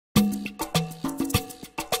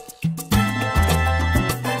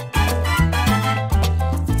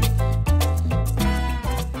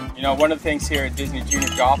You know, one of the things here at Disney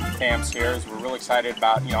Junior Golf Camps here is we're really excited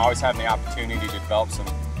about, always having the opportunity to develop some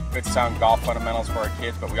good sound golf fundamentals for our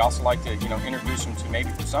kids, but we also like to, introduce them to,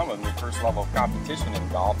 maybe for some of them, the first level of competition in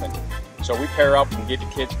golf. And so we pair up and get the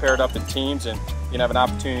kids paired up in teams, and have an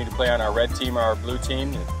opportunity to play on our red team or our blue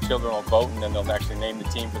team. The children will vote, and then they'll actually name the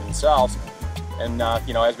team for themselves. And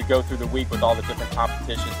as we go through the week with all the different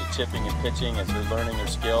competitions, the chipping and pitching, as they're learning their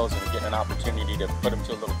skills and getting an opportunity to put them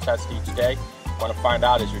to a little test each day, want to find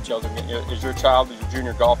out, is your child, is your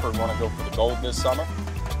junior golfer want to go for the gold this summer?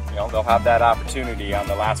 They'll have that opportunity on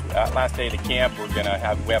the last day of the camp.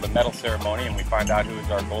 We have a medal ceremony, and we find out who is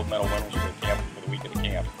our gold medal winners for the camp for the week of the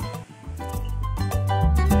camp.